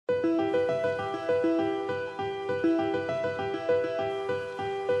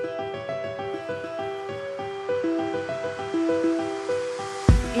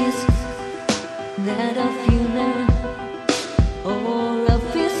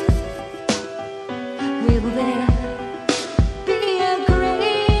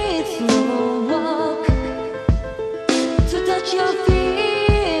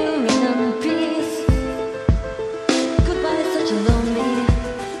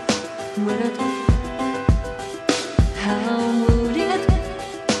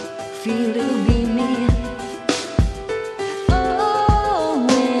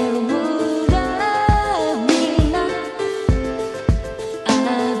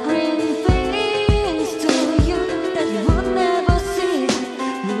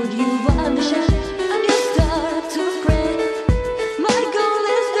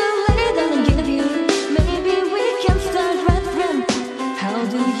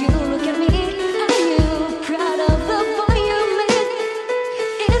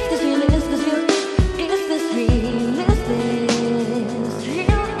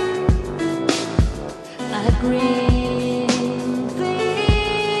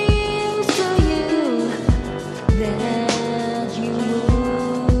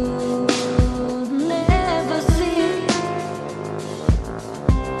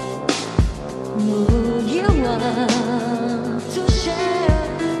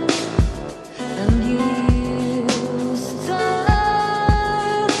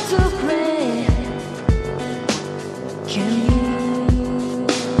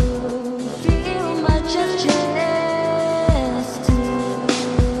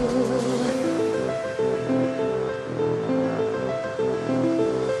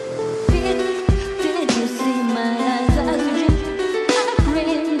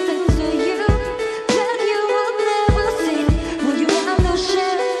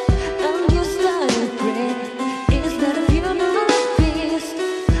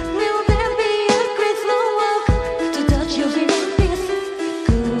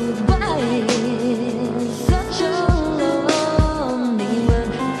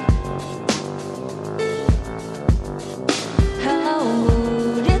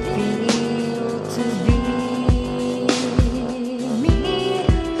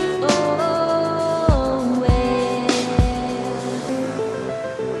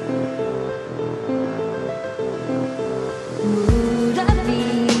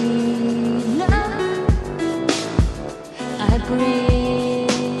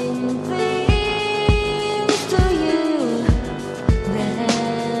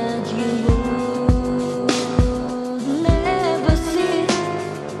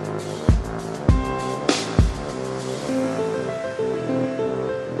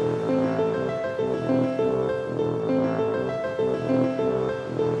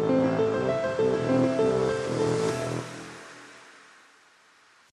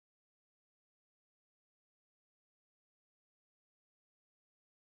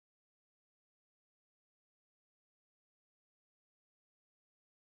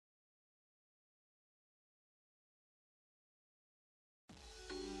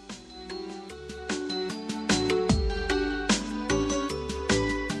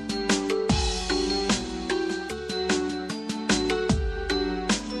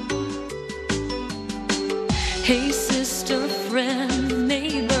Hey sister, friend,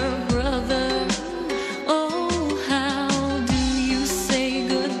 neighbor, brother, oh how do you say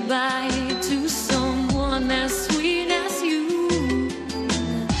goodbye to someone as sweet as you?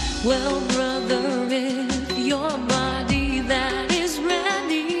 Well brother, if your body that is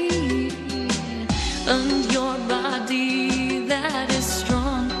ready and your body that is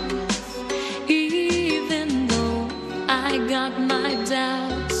strong, even though I got my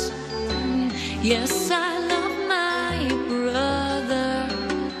doubts, yes I love my brother.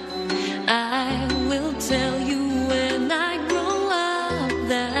 I will tell you when I grow up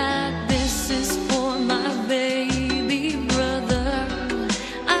that this is for my baby brother.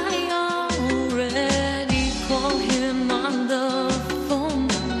 I already call him on the phone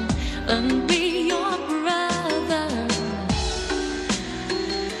and be your brother.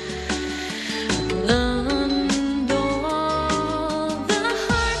 And all the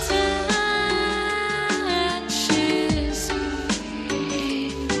heart touches,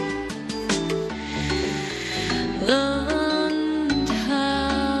 and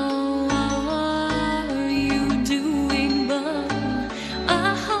how are you doing? But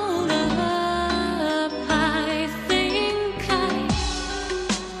hold up, I think I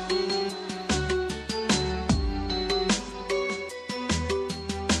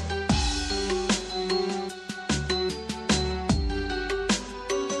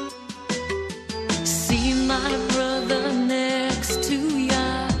see my brother next to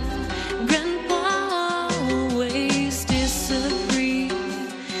ya. Grandpa always disagree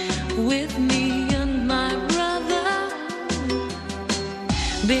with me and my brother.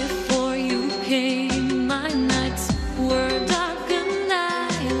 Before you came, my nights were dark and I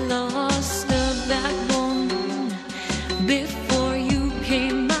lost a backbone. Before you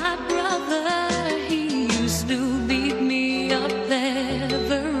came, my brother, he used to beat me up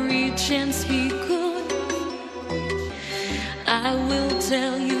every chance he could. I will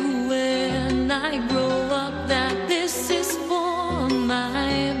tell you when I grow